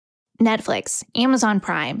Netflix, Amazon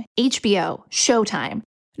Prime, HBO, Showtime.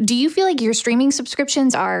 Do you feel like your streaming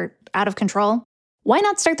subscriptions are out of control? Why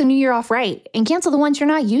not start the new year off right and cancel the ones you're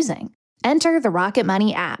not using? Enter the Rocket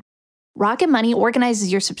Money app. Rocket Money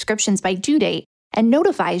organizes your subscriptions by due date and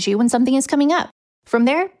notifies you when something is coming up. From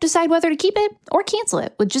there, decide whether to keep it or cancel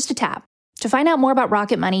it with just a tap. To find out more about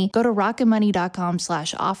Rocket Money, go to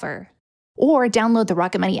rocketmoney.com/offer or download the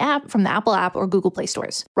Rocket Money app from the Apple app or Google Play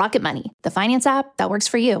stores. Rocket Money, the finance app that works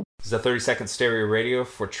for you. This is a 30-second stereo radio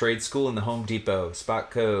for Trade School in the Home Depot. Spot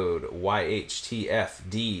code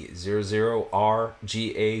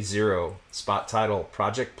YHTFD00RGA0. Spot title,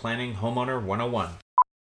 Project Planning Homeowner 101.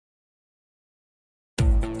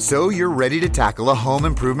 So you're ready to tackle a home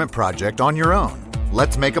improvement project on your own.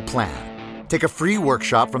 Let's make a plan. Take a free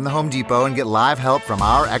workshop from the Home Depot and get live help from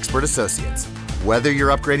our expert associates. Whether you're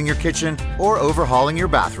upgrading your kitchen or overhauling your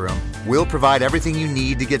bathroom, we'll provide everything you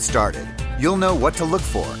need to get started. You'll know what to look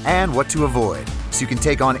for and what to avoid, so you can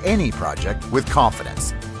take on any project with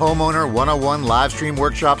confidence. Homeowner 101 live stream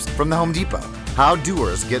workshops from the Home Depot. How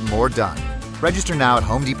doers get more done. Register now at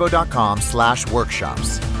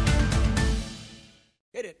homedepot.com/workshops.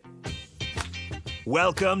 Hit it.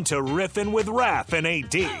 Welcome to Riffin' with Raff and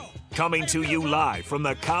AD. Coming to you live from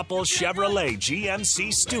the Coppel Chevrolet GMC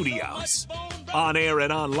studios. On air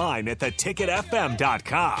and online at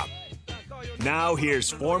theticketfm.com. Now here's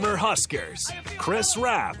former Huskers, Chris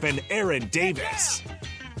Raff and Aaron Davis.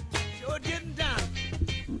 Sure getting down.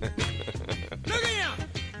 Look at him.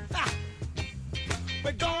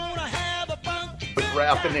 We're gonna have a fun.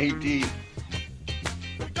 Raff and AD.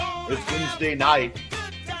 It's Wednesday night.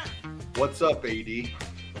 What's up, AD?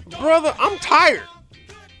 Brother, I'm tired.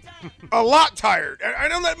 A lot tired. I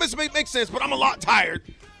know that must make sense, but I'm a lot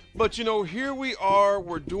tired. But, you know, here we are.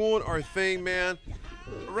 We're doing our thing, man.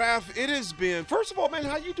 Raff, it has been, first of all, man,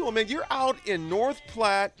 how you doing, man? You're out in North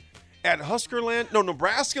Platte at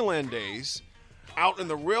Nebraska Land Days, out in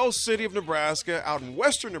the real city of Nebraska, out in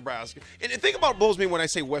western Nebraska. And the thing about blows me when I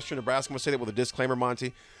say western Nebraska, I'm going to say that with a disclaimer,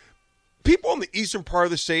 Monty. People in the eastern part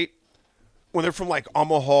of the state, when they're from like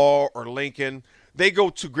Omaha or Lincoln, they go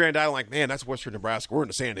to Grand Island like, man, that's western Nebraska. We're in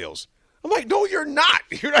the Sandhills. I'm like, no, you're not.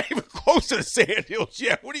 You're not even close to the Sandhills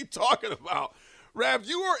yet. What are you talking about? Rav,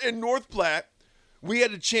 you are in North Platte. We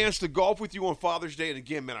had a chance to golf with you on Father's Day. And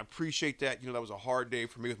again, man, I appreciate that. You know, that was a hard day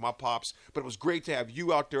for me with my pops. But it was great to have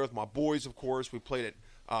you out there with my boys, of course. We played at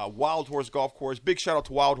Wild Horse Golf Course. Big shout out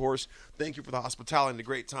to Wild Horse. Thank you for the hospitality and the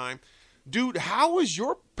great time. Dude, how has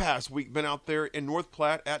your past week been out there in North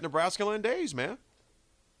Platte at Nebraska Land Days, man?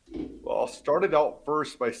 Well, I'll start it out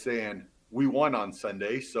first by saying we won on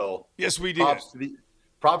Sunday, so yes, we did.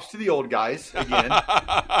 Props to the old guys again.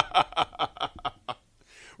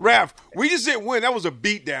 Raff, we just didn't win. That was a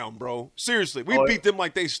beatdown, bro. Seriously, we beat them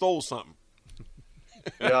like they stole something.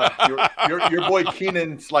 Yeah, your boy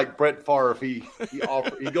Keenan's like Brett Favre. He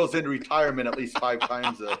goes into retirement at least 5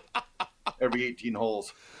 times every 18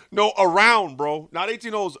 holes. No, around, bro. Not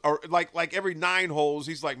 18 holes. Or like every 9 holes,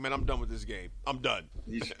 he's like, man, I'm done with this game. I'm done.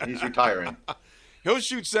 He's retiring. He'll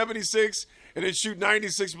shoot 76 and then shoot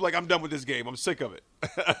 96. Be like, I'm done with this game. I'm sick of it.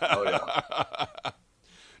 Oh yeah.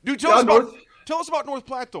 Dude, tell us about North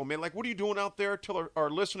Platte, though, man. Like, what are you doing out there? Tell our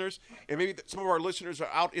listeners, and maybe some of our listeners are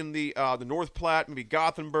out in the North Platte, maybe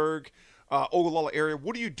Gothenburg, Ogallala area.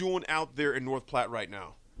 What are you doing out there in North Platte right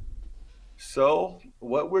now? So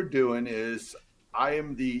what we're doing is I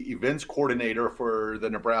am the events coordinator for the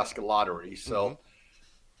Nebraska Lottery. So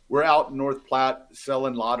we're out in North Platte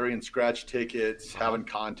selling lottery and scratch tickets, having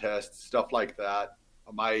contests, stuff like that.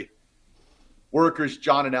 My workers,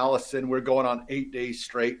 John and Allison, we're going on 8 days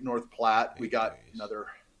straight in North Platte. We got another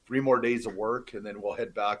 3 more days of work, and then we'll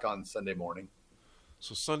head back on Sunday morning.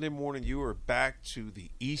 So Sunday morning, you are back to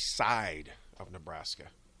the east side of Nebraska.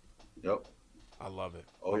 Yep. I love it.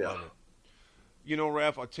 Oh, yeah. Love it. You know,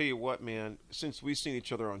 Raff, I'll tell you what, man, since we've seen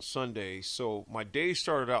each other on Sunday, so my day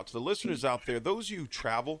started out, to the listeners out there, those of you who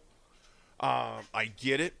travel, I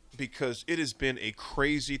get it, because it has been a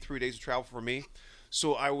crazy 3 days of travel for me.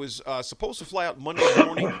 So I was supposed to fly out Monday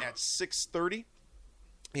morning at 6:30,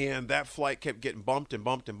 and that flight kept getting bumped, and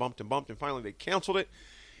finally they canceled it.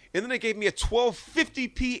 And then they gave me a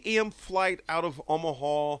 12:50 p.m. flight out of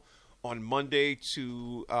Omaha on Monday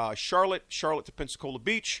to Charlotte to Pensacola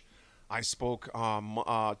Beach. I spoke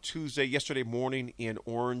yesterday morning in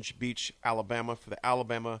Orange Beach, Alabama, for the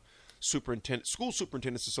Alabama School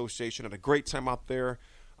Superintendents Association. Had a great time out there.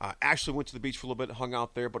 Actually went to the beach for a little bit, hung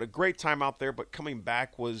out there, but a great time out there. But coming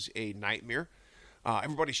back was a nightmare.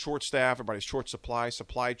 Everybody's short staff, everybody's short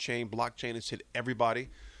supply chain, blockchain has hit everybody.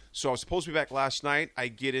 So I was supposed to be back last night.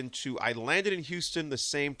 I landed in Houston the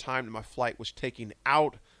same time that my flight was taking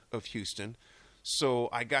out of Houston. So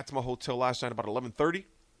I got to my hotel last night about 11:30,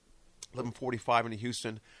 11:45 in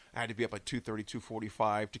Houston. I had to be up at 2:30,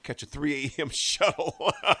 2:45 to catch a 3 a.m.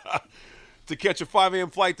 shuttle. To catch a 5 a.m.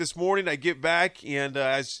 flight this morning. I get back, and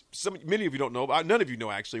as many of you don't know, none of you know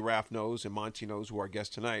actually, Raff knows and Monty knows, who are our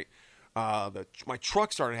guest tonight, my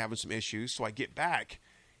truck started having some issues, so I get back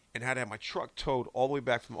and had to have my truck towed all the way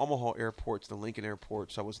back from Omaha Airport to the Lincoln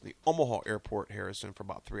Airport. So I was at the Omaha Airport, Harrison, for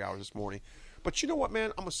about 3 hours this morning. But you know what, man?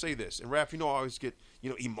 I'm going to say this. And, Raff, I always get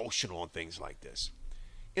emotional on things like this.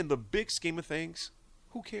 In the big scheme of things,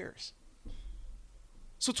 who cares?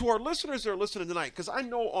 So to our listeners that are listening tonight, because I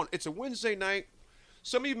know it's a Wednesday night,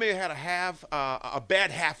 some of you may have had a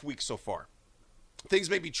bad half week so far. Things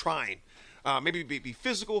may be trying, maybe be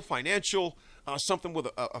physical, financial, something with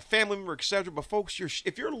a family member, etc. But folks,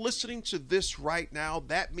 if you're listening to this right now,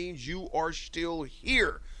 that means you are still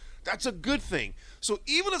here. That's a good thing. So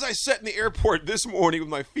even as I sat in the airport this morning with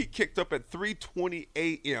my feet kicked up at 3:20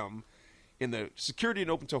 a.m. and the security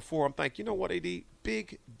didn't open until 4, I'm thinking, you know what, AD?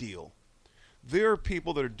 Big deal. There are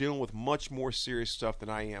people that are dealing with much more serious stuff than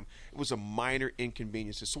I am. It was a minor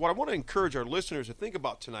inconveniences. So what I want to encourage our listeners to think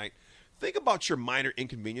about tonight, think about your minor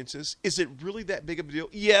inconveniences. Is it really that big of a deal?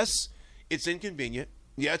 Yes, it's inconvenient.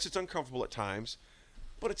 Yes, it's uncomfortable at times,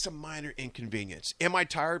 but it's a minor inconvenience. Am I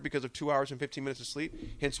tired because of 2 hours and 15 minutes of sleep?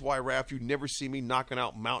 Hence why, Raff, you never see me knocking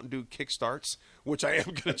out Mountain Dew kickstarts, which I am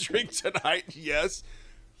going to drink tonight. Yes,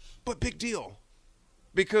 but big deal,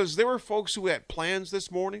 because there were folks who had plans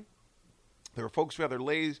this morning. There were folks who had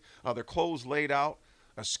their clothes laid out,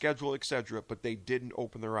 a schedule, etc., but they didn't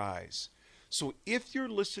open their eyes. So if you're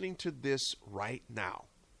listening to this right now,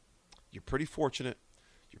 you're pretty fortunate,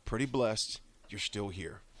 you're pretty blessed, you're still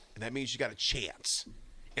here. And that means you got a chance.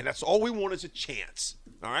 And that's all we want is a chance.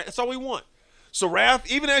 All right? That's all we want. So,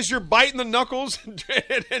 Raff, even as you're biting the knuckles and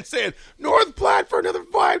saying, North Platte for another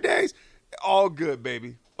 5 days, all good,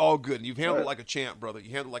 baby. All good. And you've handled it like a champ, brother.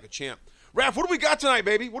 You handled it like a champ. Raff, what do we got tonight,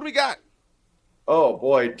 baby? What do we got? Oh,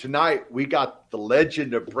 boy. Tonight, we got the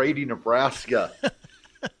legend of Brady, Nebraska.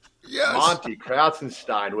 Yes. Monty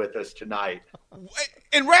Kratzenstein with us tonight.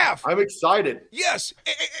 And Raff. I'm excited. Yes.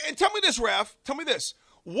 And tell me this, Raff. Tell me this.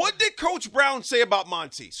 What did Coach Brown say about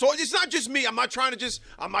Monty? So it's not just me. I'm not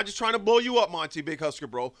just trying to blow you up, Monty, Big Husker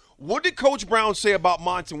bro. What did Coach Brown say about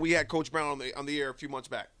Monty when we had Coach Brown on the air a few months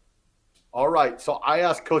back? All right. So I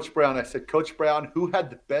asked Coach Brown, I said, Coach Brown, who had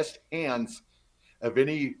the best hands of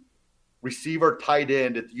any receiver tight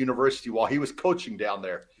end at the university while he was coaching down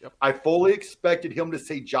there? Yep. I fully expected him to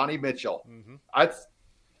say Johnny Mitchell. Mm-hmm.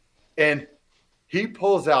 And he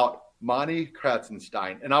pulls out Monty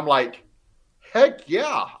Kratzenstein. And I'm like, heck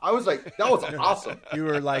yeah. I was like, that was awesome. You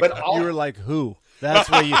were like, who? That's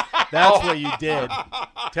what you did.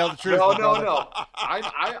 Tell the truth. No.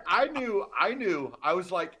 I knew. I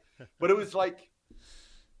was like, but it was like,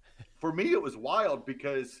 for me, it was wild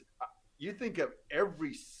because you think of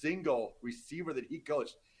every single receiver that he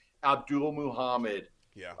coached, Abdul Muhammad,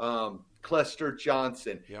 Clester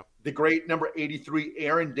Johnson, the great number 83,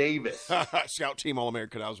 Aaron Davis. Scout team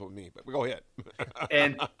All-American, that was with me, but go ahead.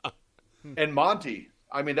 and Monty.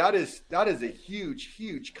 I mean, that is a huge,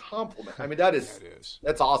 huge compliment. I mean,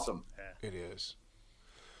 that's awesome. It is.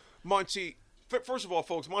 Monty, first of all,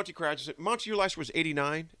 folks, Monty Kratzenstein. Monty, your last year was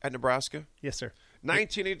 89 at Nebraska? Yes, sir.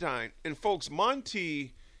 1989. And folks,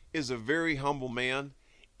 Monty is a very humble man.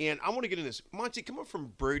 And I want to get in this. Monty, coming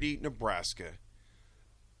from Brady, Nebraska,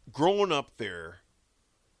 growing up there,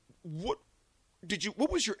 what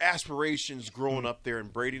was your aspirations growing up there in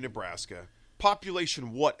Brady, Nebraska?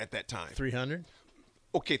 Population what at that time? 300.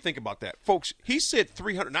 Okay, think about that. Folks, he said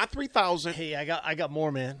 300, not 3,000. Hey, I got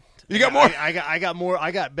more, man. You got more? I got more.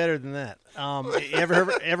 I got better than that. You ever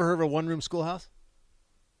heard of a one-room schoolhouse?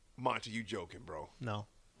 Monty, you joking, bro. No.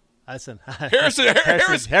 Listen.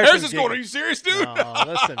 Harrison's going, are you serious, dude? No,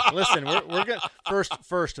 listen. We're good.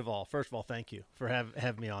 First of all, thank you for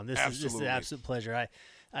having me on. This is an absolute pleasure.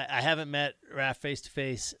 I haven't met Raff face to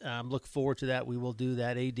face. I'm looking forward to that. We will do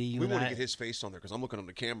that. AD, we want to get his face on there because I'm looking on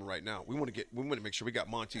the camera right now. We want to make sure we got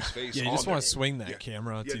Monty's face. Yeah, you just want to swing that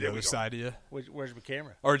camera to the other side of you. Where's my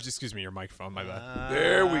camera? Or excuse me, your microphone. My bad.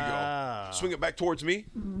 There we go. Swing it back towards me.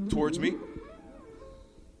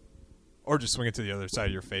 Or just swing it to the other side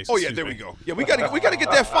of your face. Oh yeah, there we go. Yeah, we gotta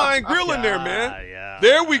get that fine grill in there, man. Yeah.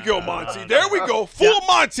 There we go, Monty. There we go. Full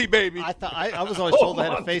Monty, baby. I was always told I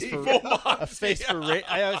had a face for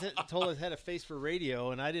I was told I had a face for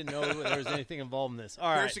radio, and I didn't know there was anything involved in this.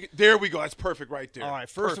 All right, there we go. That's perfect right there. All right,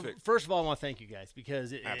 first of all, I want to thank you guys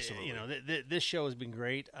because this show has been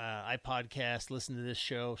great. I podcast, listen to this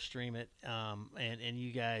show, stream it, and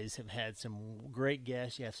you guys have had some great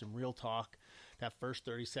guests. You have some real talk that first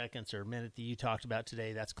 30 seconds or minute that you talked about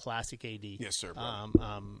today, that's classic AD. Yes, sir.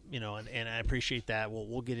 And I appreciate that.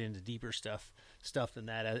 We'll get into deeper stuff than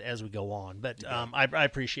that as we go on. But I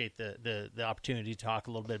appreciate the opportunity to talk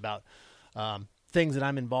a little bit about things that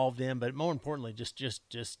I'm involved in, but more importantly, just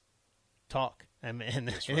talk. And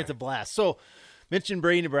it's a blast. So, mentioned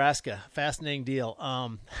Brady, Nebraska. Fascinating deal.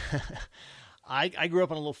 I grew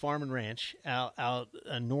up on a little farm and ranch out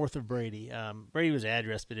north of Brady. Brady was an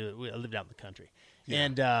address, but I lived out in the country. Yeah.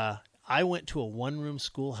 And I went to a one-room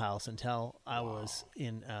schoolhouse until I was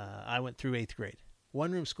I went through 8th grade.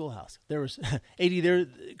 One-room schoolhouse. There was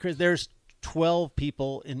 80 Chris, there's 12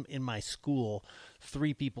 people in my school,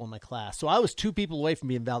 3 people in my class. So I was 2 people away from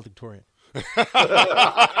being valedictorian.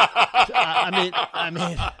 I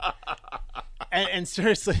mean, and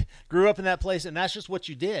seriously, grew up in that place, and that's just what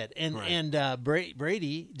you did. And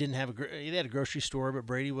Brady didn't have they had a grocery store, but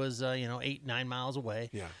Brady was 8-9 miles away.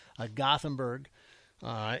 Yeah, Gothenburg.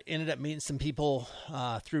 Ended up meeting some people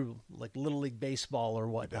through like Little League baseball or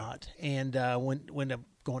whatnot, and went up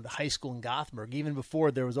going to high school in Gothenburg even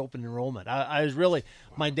before there was open enrollment. I was really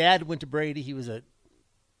my dad went to Brady. He was a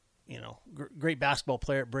great basketball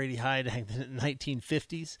player at Brady High in the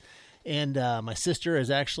 1950s. And my sister is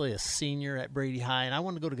actually a senior at Brady High, and I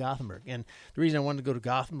wanted to go to Gothenburg. And the reason I wanted to go to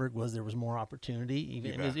Gothenburg was there was more opportunity.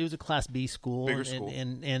 It was a Class B school,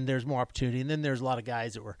 and there's more opportunity. And then there's a lot of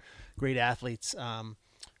guys that were great athletes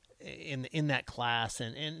in that class,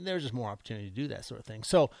 and there's just more opportunity to do that sort of thing.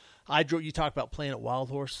 So I drove. You talked about playing at Wild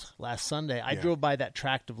Horse last Sunday. I drove by that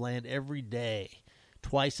tract of land every day.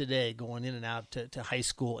 Twice a day going in and out to high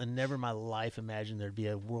school, and never in my life imagined there'd be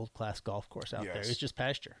a world-class golf course out there. It's just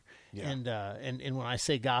pasture. Yeah. And when I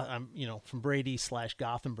say I'm from Brady /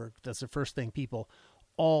 Gothenburg, that's the first thing people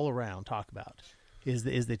all around talk about is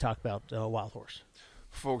they talk about Wild Horse.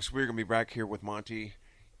 Folks, we're going to be back here with Monty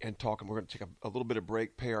and talking. We're going to take a little bit of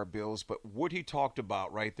break, pay our bills, but what he talked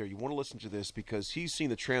about right there, you want to listen to this because he's seen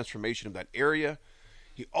the transformation of that area.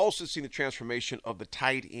 He also seen the transformation of the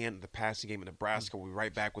tight end of the passing game in Nebraska. We'll be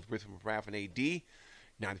right back with Raff and AD.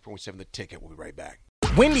 90.7 The Ticket. We'll be right back.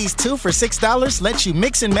 Wendy's 2 for $6 lets you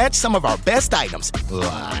mix and match some of our best items,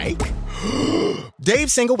 like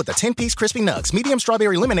Dave Single with a 10-piece crispy nugs, medium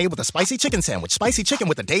strawberry lemonade with a spicy chicken sandwich, spicy chicken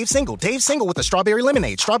with a Dave Single with a strawberry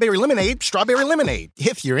lemonade,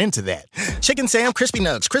 if you're into that. Chicken Sam, crispy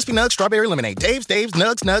nugs, strawberry lemonade, Dave's,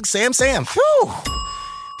 nugs, Sam. Whew.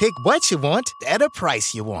 Pick what you want at a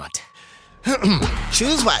price you want.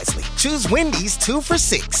 Choose wisely. Choose Wendy's 2 for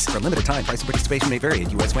 $6. For a limited time, price and participation may vary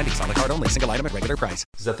at U.S. Wendy's. On the card only. Single item at regular price.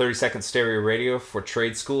 This is a 30-second stereo radio for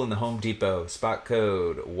trade school in the Home Depot. Spot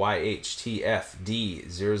code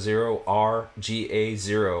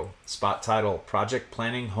YHTFD00RGA0. Spot title, Project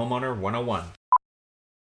Planning Homeowner 101.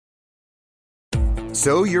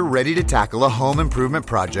 So you're ready to tackle a home improvement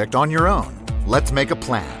project on your own. Let's make a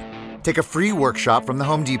plan. Take a free workshop from the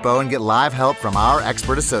Home Depot and get live help from our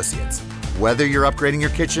expert associates. Whether you're upgrading your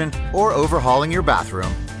kitchen or overhauling your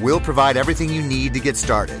bathroom, we'll provide everything you need to get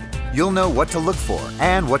started. You'll know what to look for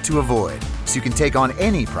and what to avoid, so you can take on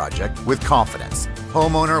any project with confidence.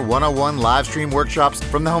 Homeowner 101 live stream workshops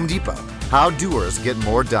from the Home Depot. How doers get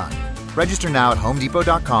more done. Register now at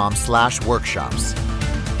homedepot.com/workshops.